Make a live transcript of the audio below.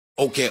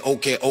Okay. You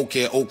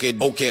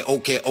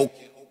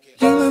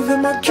live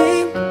in my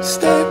dream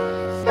state,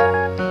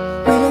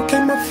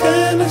 relocate my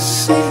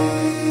fantasy.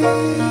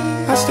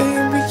 I stay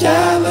in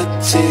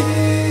reality.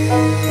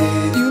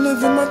 You live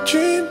in my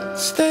dream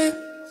state.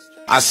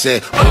 I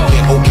said,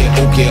 okay,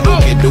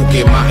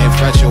 my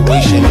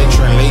infatuation it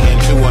translating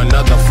to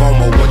another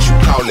form of what you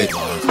call it.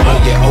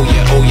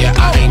 Oh yeah,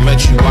 I ain't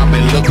met you, I've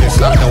been looking,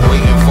 stopped and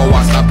waiting for,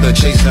 I stopped the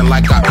chasing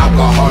like an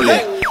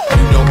alcoholic.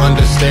 You don't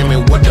understand me,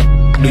 what the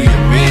do you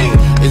mean?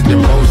 It's them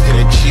rose to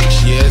the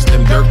cheeks, yeah, it's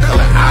them dirt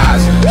colored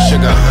eyes.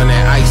 Sugar, honey,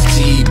 iced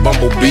tea,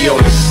 bumblebee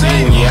on the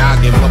scene. Yeah, I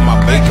give up my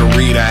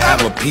bakery to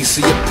have a piece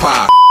of your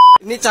pie.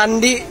 Ini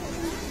candi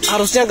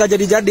harusnya nggak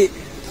jadi-jadi.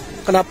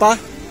 Kenapa?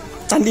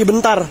 Candi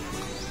bentar.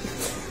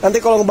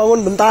 Nanti kalau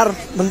ngebangun bentar.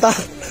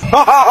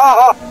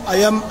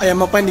 Ayam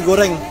apa yang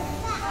digoreng?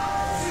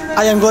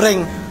 Ayam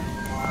goreng.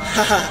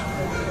 Haha.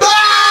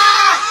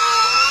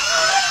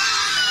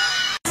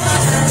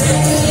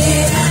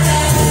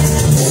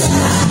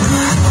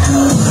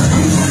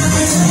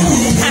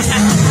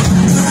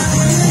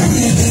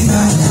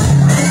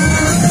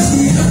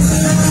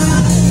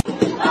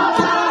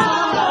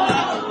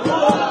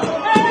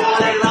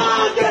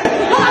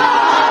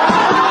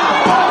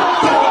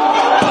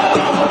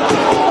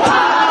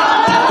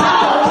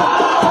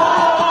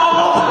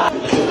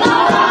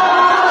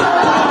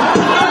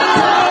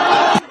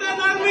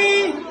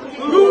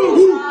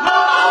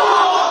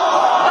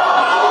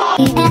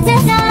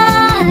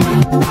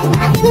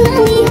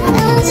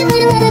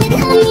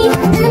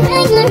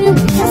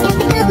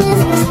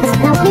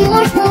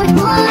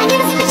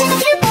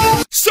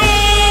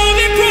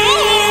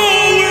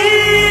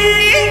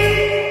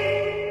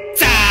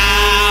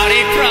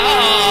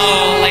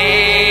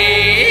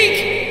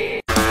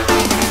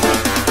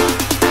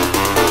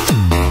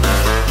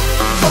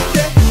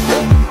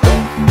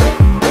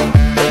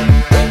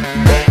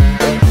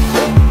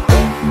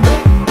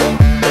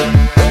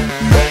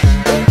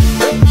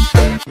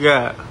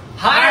 Ya.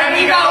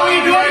 Hari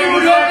Kawi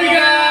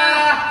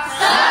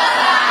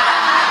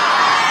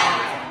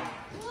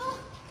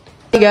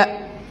 2023 3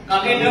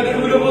 Kakek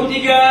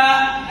 2023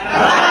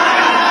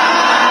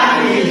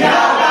 Hari